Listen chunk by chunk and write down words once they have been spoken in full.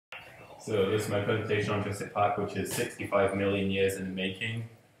So this is my presentation on Jurassic Park, which is 65 million years in the making.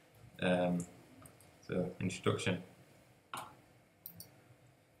 So, introduction.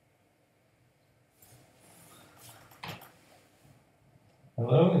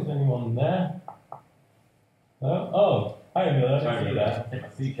 Hello, is anyone there? Hello? Oh, hi Emilio, I see you there. I think I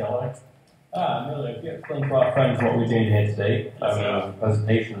see you, Kelly. Emilio, if you explain to our friends what we're doing here today,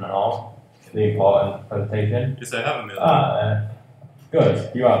 presentation and all, the important presentation. Yes, I have, Emilio.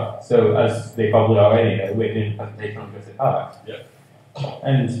 Good, you have. So, as they probably already know, we're doing a presentation on Jurassic Park. Yeah.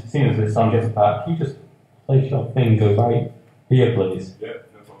 And seeing as it's on Jurassic Park, can you just place your finger right here, please? Yeah,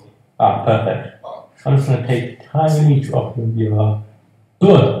 no problem. Perfect. I'm just going to take a tiny drop of your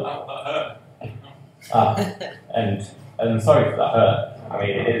blood. And sorry for that hurt. I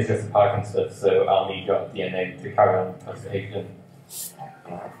mean, it is just a Park and stuff, so I'll need your DNA to carry on the presentation.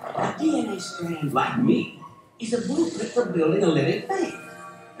 A DNA strand like me is a blueprint for building a living thing.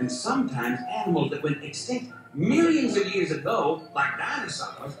 And sometimes animals that went extinct millions of years ago, like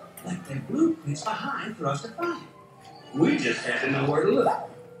dinosaurs, left their blueprints behind for us to find. We just had to know where to look.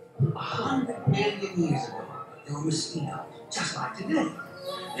 100 million years ago, there were mosquitoes, just like today.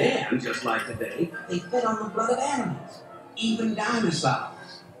 And just like today, they fed on the blood of animals, even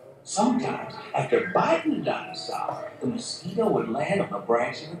dinosaurs. Sometimes, after biting a dinosaur, the mosquito would land on the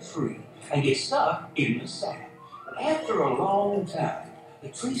branch of a tree and get stuck in the sap. But after a long time, the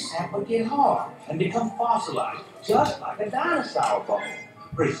tree sap would get hard and become fossilized, just like a dinosaur bone,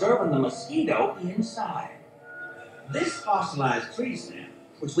 preserving the mosquito inside. This fossilized tree sap,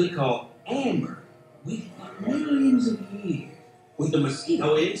 which we call amber, waited for millions of years with the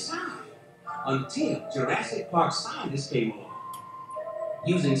mosquito inside, until Jurassic Park scientists came along.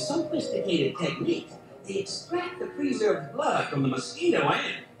 Using sophisticated techniques, they extract the preserved blood from the mosquito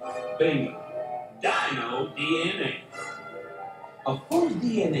and, bingo, dino DNA. A full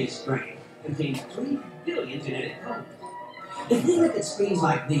DNA strand contains 3 billion genetic codes. If we look at screens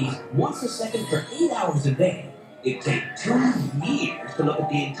like these once a second for 8 hours a day, it takes 2 years to look at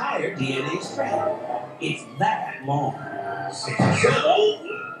the entire DNA strand. It's that long. 67.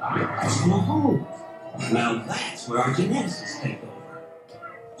 That's long. Now that's where our geneticists take over.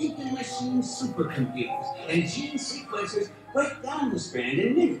 Thinking machine supercomputers and gene sequencers break down the strand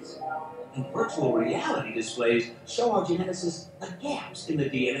in minutes. And virtual reality displays show our geneticists the gaps in the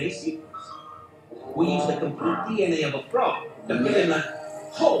DNA sequence. We use the complete DNA of a frog to fill in the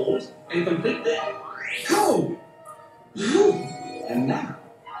holes and complete the code. And now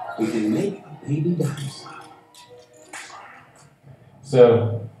we can make a baby dinosaur.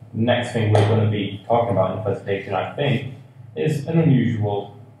 So, next thing we're going to be talking about in the presentation, I think, is an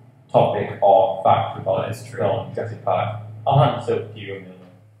unusual topic or fact about this film, Jurassic Park. I'll hand this over to you, Emilio.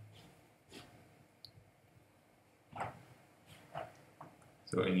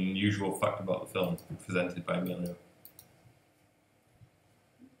 So an unusual fact about the film, presented by Emilio.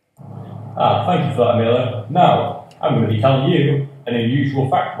 Thank you for that, Emilio. Now, I'm going to be telling you an unusual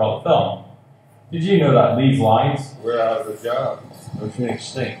fact about the film. Did you know that these lines We're out of a job. We're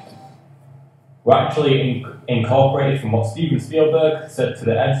extinct. were actually incorporated from what Steven Spielberg said to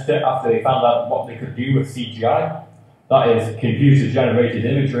the editor after they found out what they could do with CGI? That is, computer-generated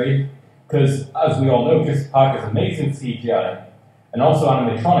imagery. Because, as we all know, Jurassic Park is amazing CGI, and also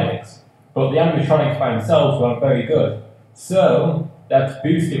animatronics, but the animatronics by themselves weren't very good. So, they had to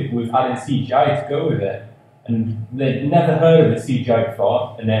boost it with adding CGI to go with it. And they'd never heard of the CGI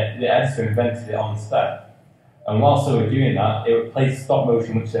before, and the editor invented it on the spec. And whilst they were doing that, they replaced stop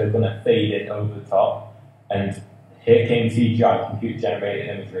motion, which they were going to fade in over the top, and here came CGI, computer-generated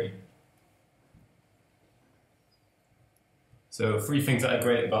imagery. So 3 things that are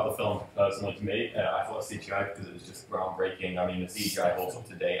great about the film, personally to me. I thought CGI because it was just groundbreaking. I mean, the CGI holds up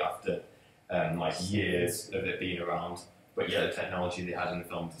today after like years of it being around, but yeah, the technology they had in the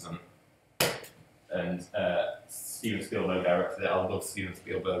film doesn't. And Steven Spielberg directed it. I love Steven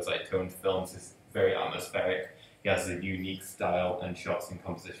Spielberg's like tone to films. It's very atmospheric. He has a unique style and shots and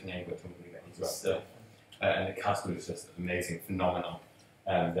composition, which I'm going to get into after. And the cast was just amazing, phenomenal.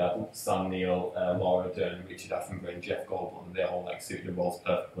 They had Sam Neill, Laura Dern, Richard Attenborough, and Jeff Goldblum. They all like suited the roles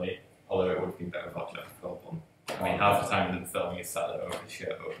perfectly. Although it would have been better without Jeff Goldblum. I mean, half the time in the film he's sat there with his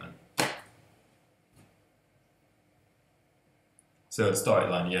shirt open. So the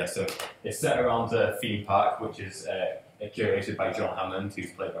storyline, yeah. So it's set around a theme park, which is curated by John Hammond,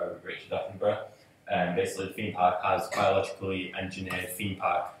 who's played by Richard Attenborough. Basically, the theme park has biologically engineered theme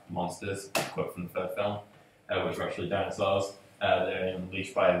park monsters, quote from the third film, which are actually dinosaurs. They're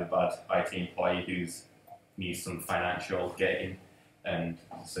unleashed by the bad IT employee who needs some financial gain, and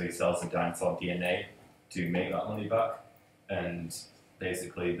so he sells the dinosaur DNA to make that money back. And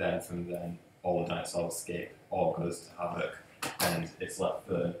basically then from then all the dinosaurs escape or goes to havoc, and it's left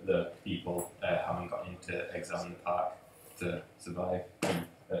for the people having got in to examine the park to survive and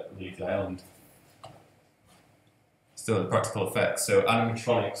leave the island. So the practical effects. So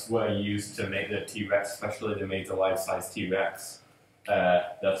animatronics were used to make the T-Rex, especially they made the life-size T-Rex. They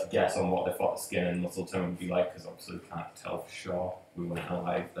had to guess on what they thought the skin and muscle tone would be like, because obviously we can't tell for sure. We weren't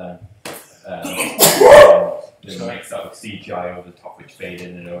alive then. They mixed that with CGI over the top, which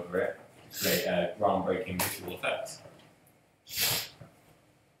faded in and over it. Great groundbreaking visual effects.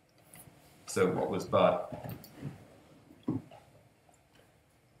 So what was bad?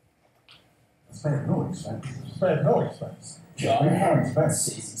 Spared no expense. Spared no expense. John Hammond says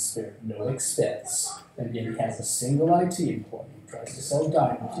he spared no expense, and yet he has a single IT employee who tries to sell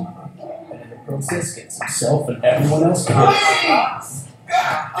diamond to him, and in the process gets himself and everyone else killed.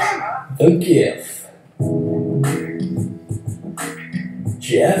 The GIF.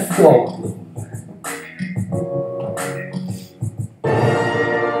 Jeff Goldblum.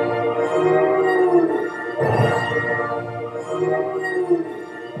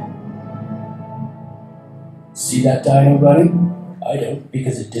 See that dino running? I don't,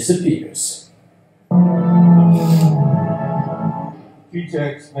 because it disappears.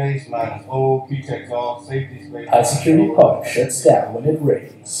 Q-Tech space minus O, Q-Tech's off, safety space. High security park shuts down when it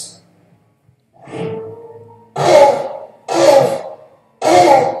rains.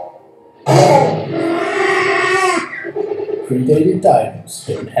 Predated dinos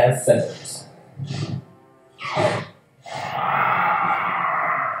don't have feathers.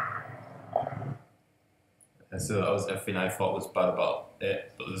 So that was everything I thought was bad about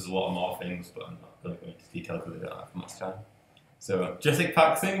it, but there's a lot more things, but I'm not going to go into detail because I don't have much time. So, Jurassic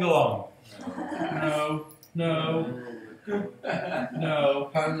Park sing-along. No.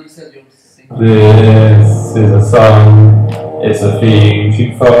 Apparently you said you'll sing. This is a song, it's a theme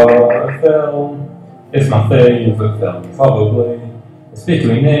tune for a film. It's my favourite film, probably. It's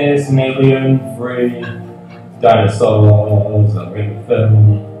between this and Alien 3. Dinosaurs are in the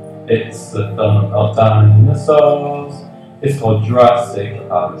film. It's the film about dinosaurs. It's called Jurassic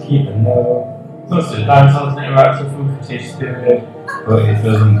Park, even though most of the dinosaurs interact from the Cretaceous period, but it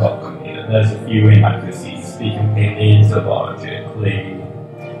doesn't bother me that there's a few inaccuracies speaking paleontologically,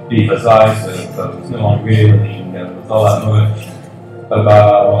 because I suppose no one really knows all that much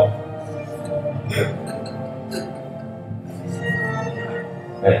about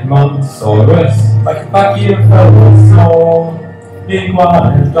Edmontosaurus, like a vacuum fell small. Big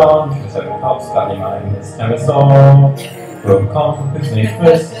one is gone, Triceratops, Gallimimus, Pterosaur, Procon,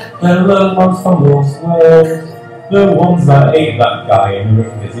 Snakefist, the little ones from Lost World, the ones that ate that guy in the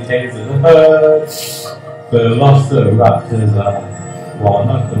busy days of the herd. Velociraptors are one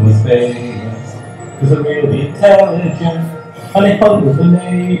of them was famous, because they're really intelligent, and they hunt with the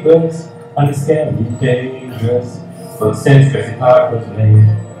neighbours, and it's scary dangerous. But since Jurassic Park was made,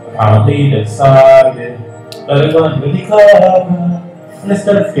 apparently they decided that it wasn't really clever, and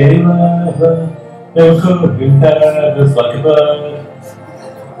instead of scaly leather, they were covered with feathers like a bird.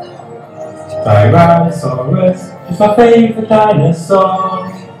 Tyrannosaurus is my favourite dinosaur.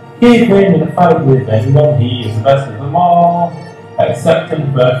 He'd win in a fight with anyone, he is the best of them all. Except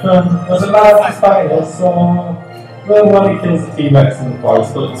in the first one, was a mad dinosaur. The one who kills the T-Rex in the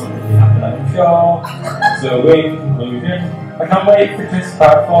forest, but it's something happen, I'm sure. So in conclusion, I can't wait for Jurassic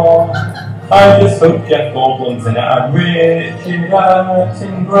Park 4. I just hope Jeff Goldblum's in it, and Richard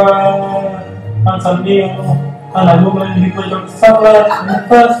Attenborough, and Sam Neill, and a woman who played Dr. Sadler in the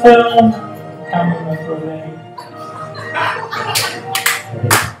first film. Can't remember her name.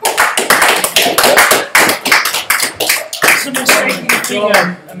 Someone shaking the finger,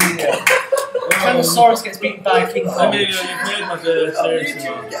 Emilio. Tyrannosaurus gets beaten by King Kong. Emilio, you've made my day, seriously.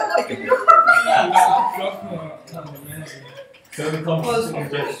 So the composition of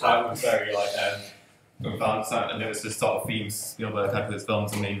Jurassic Park was very advanced, and it was the sort of themes Spielberg had with his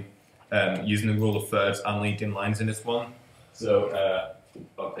films. I mean, using the rule of thirds and leading lines in this one. So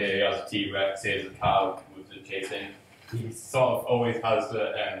up here he has a T-Rex, here's a cow with the chasing. He sort of always has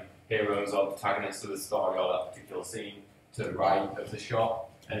the heroes or protagonists of the story or that particular scene to the right of the shot,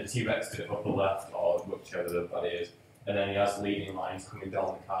 and the T-Rex to the upper left or whichever the body is. And then he has leading lines coming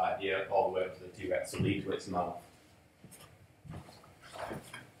down the car here all the way up to the T-Rex to lead to its mouth.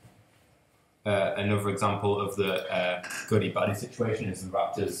 Another example of the goody baddie situation is the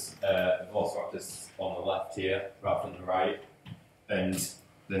raptors, the velociraptors on the left here rather than the right. And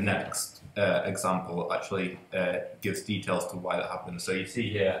the next example actually gives details to why that happened. So you see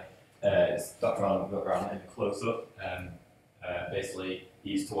here, it's background in a close-up. Basically,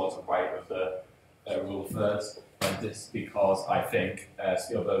 he's towards the right of the rule of thirds. And this because I think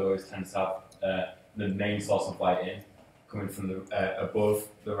Spielberg always tends to have the main source of lighting coming from the above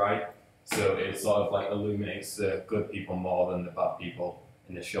the right, so it sort of like illuminates the good people more than the bad people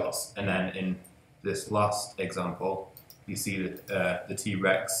in the shots. And then in this last example, you see the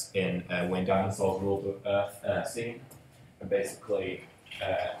T-Rex in When Dinosaurs Ruled the Earth scene, and basically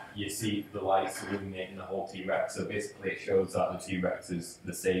you see the lights illuminating the whole T-Rex. So basically, it shows that the T-Rex is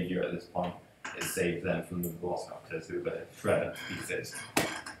the savior at this point. It saved them from the velociraptors who were shredded to pieces.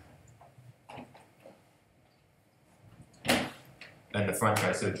 And the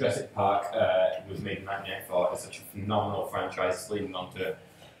franchise, so Jurassic Park was made in 1994. It's such a phenomenal franchise, leading on to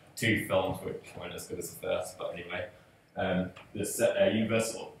 2 films which weren't as good as the first, but anyway.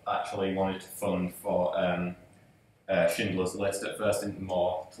 Universal actually wanted to fund for Schindler's List at first, into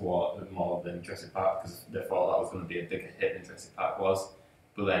more than Jurassic Park, because they thought that was going to be a bigger hit than Jurassic Park was.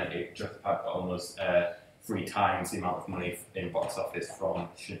 But then Jurassic Park got almost 3 times the amount of money in box office from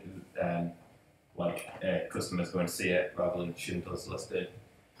customers going to see it rather than Schindler's List did.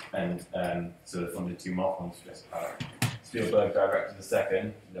 And so they funded 2 more films for Jurassic Park. Spielberg directed the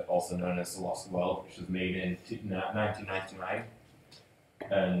second, also known as The Lost World, which was made in 1999.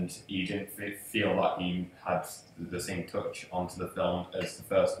 And he didn't feel that he had the same touch onto the film as the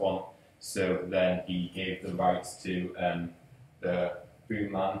first one, so then he gave the rights to the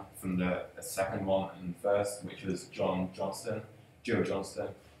boom man from the second one and first, which was Joe Johnston,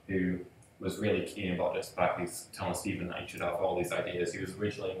 who was really keen about this back. He's telling Stephen that he should have all these ideas. He was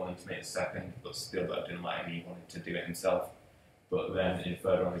originally wanting to make a second, but Spielberg didn't let him. He wanted to do it himself. But then in the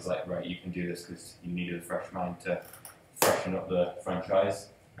third one, he's like, right, you can do this because you needed a fresh mind to freshen up the franchise.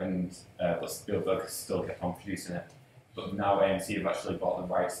 And but Spielberg still kept on producing it. But now AMC have actually bought the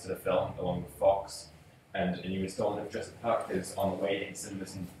rights to the film along with Fox. And a new installment of Jurassic Park is on the way in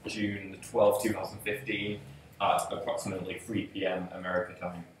cinemas in June 12, 2015 at approximately 3 p.m. America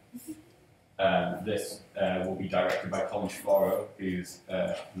time. This will be directed by Colin Trevorrow, who's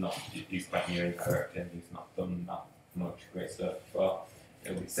quite new in directing. He's not done that much great stuff, but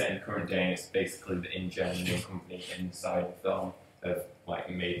it will be set in the current day, and it's basically the engineering company inside the film have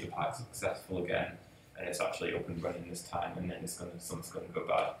made the park successful again, and it's actually up and running this time, and then something's going to go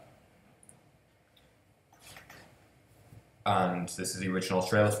bad. And this is the original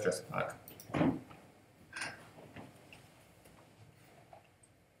trailer for Jurassic Park.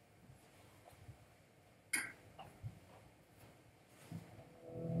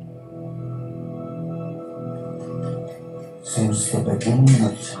 Since the beginning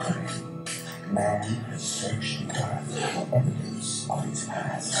of time, man has searched the earth for evidence of its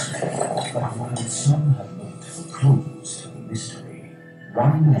past. But while some have looked for clues to the mystery,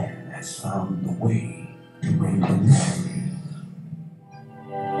 one man has found the way to bring the mystery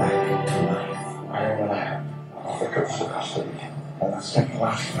back to life. I am the lab of the coastal custody, and I spent the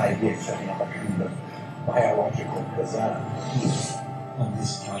last 5 years setting up a kind of biological bazaar here On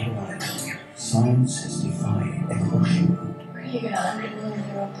this planet, science has defied evolution. Where are you going to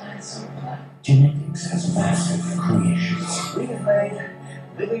 100-million-year-old dinosaur plot? Genetics has mastered creation. We have made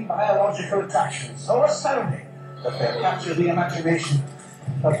living biological attachments so astounding that they capture the imagination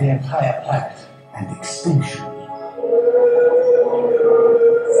of the entire planet. And extinction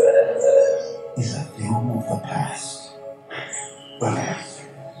is a thing of the past. Welcome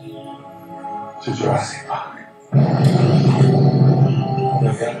to Jurassic Park.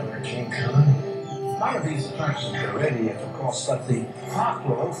 We've got a routine coming. None of these attractions are ready yet, of course, but the park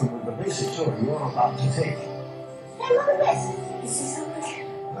will open with the basic tour you're about to take. Hey, look at this. This is something.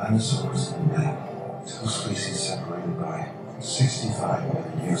 Dinosaurs and man, 2 species separated by 65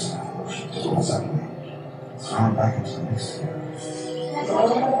 million years of evolution, just suddenly thrown back into the mix together. How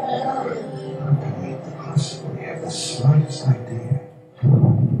can we possibly have the slightest idea?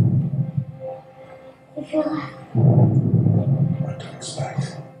 If you're like... What to expect?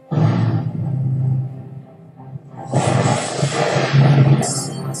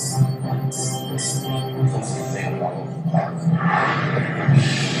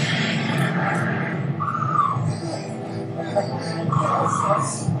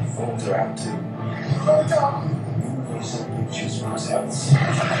 Phones are out too. Universal Pictures presents. I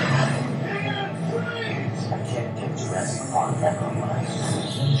can't get Jurassic Park back on my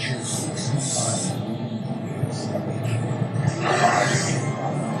adventure 65 million years in the making.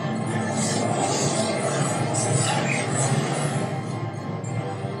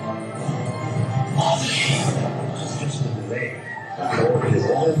 It's just a delay. Because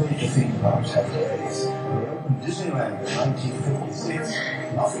all major theme parks have delays. We opened Disneyland in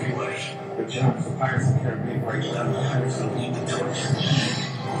 1956. Nothing much. The jump for Pirates of the Caribbean right down the Pirates of the Torch.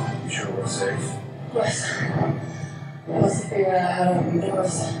 You sure we're safe? Yes. Must have figured out how to open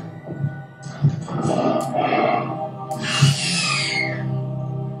doors.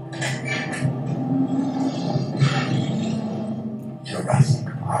 Jurassic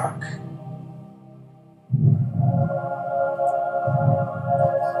Park.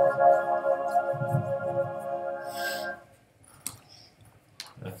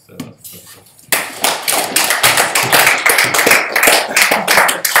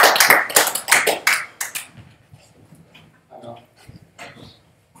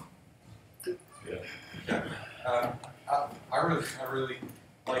 I really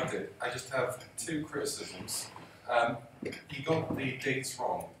liked it. I just have two criticisms. You got the dates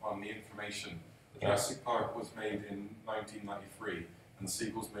wrong on the information. Jurassic Park was made in 1993, and the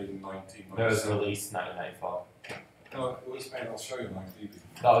sequel was made in 1997. No, it was released in 1994. No, it was made. I'll show you my DVD.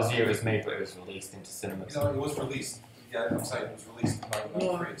 That was the year it was made, but it was released into cinemas. No, it was released. Yeah, I'm saying it was released in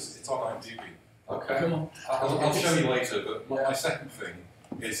 1993. It's on IMDb. Okay. Come on. I'll show you later. But my second thing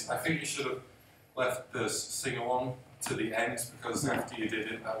is, I think you should have left the sing-along to the end, because after you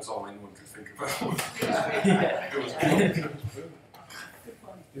did it, that was all anyone could think about.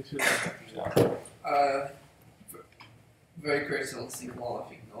 It was Very critical sequel. I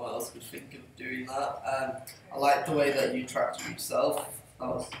think no one else could think of doing that. I like the way that you tracked yourself. That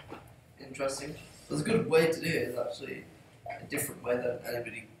was interesting. It was a good way to do it. It's actually a different way than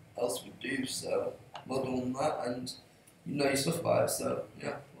anybody else would do. So well done on that, and you know your stuff about it. So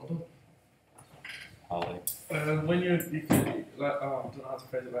yeah, well done. When you could, like, I don't know how to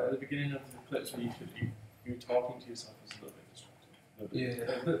phrase it, like, at the beginning of the clips where you were talking to yourself, was a little bit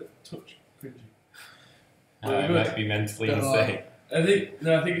distracting. A bit touch cringy. I might be mentally insane. I think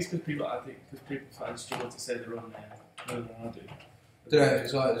it's because people find struggle to say their own name more than I do. I don't know,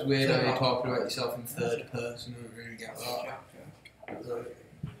 it's like, it's weird how you're talking about yourself in third person. I don't really get that.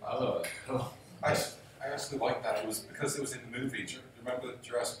 I love it. I actually like that. It was because it was in the movie. Do you remember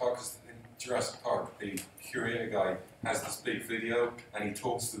Jurassic Park? Because in Jurassic Park, the curator guy has this big video, and he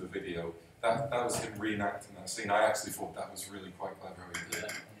talks to the video. That was him reenacting that scene. I actually thought that was really quite clever how he did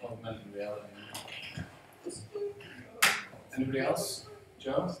it. Augmented reality. Anybody else?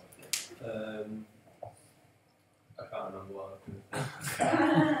 Joe? I can't remember what I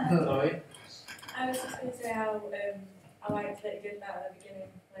was Chloe? I was just going to say how I liked that he did that at the beginning,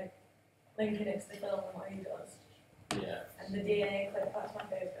 like linking it to the film and what he does. Yeah. And the DNA clip, that's my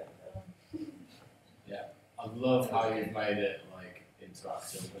favourite film. Yeah. I love how you've made it like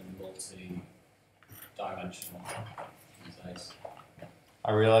interactive and multi-dimensional. It's nice.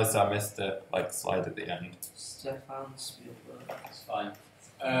 I realised I missed the slide at the end. Stefan Spielberg. It's fine.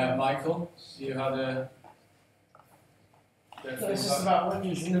 Michael, you had a... So it's just about when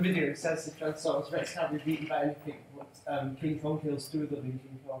he's in the video, it says the Tyrannosaurus Rex can't be beaten by anything, but King Kong kills two of them in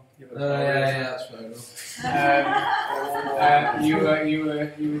King Kong. Yeah, that's fair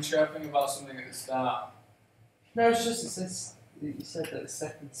enough. You were chirping about something at the start. No, it's just, it says, you said that it's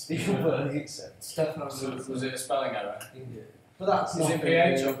second Spielberg, it said Stefan. Was it a spelling error? Yeah. But that's Is not it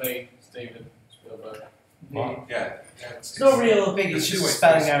PH or B, Steven Spielberg? Yeah. It's not real big, it's just a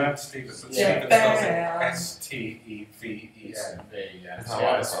spelling error. Steven spells Yeah. it S-T-E-V-E-N. Yeah.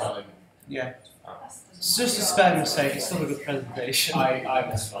 Yeah. It's just a spelling mistake, it's still a good presentation. I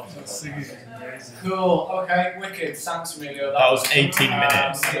misspelled it. Cool, okay, wicked. Thanks, Emilio. That was 18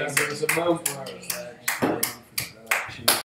 minutes. There was a moment where I was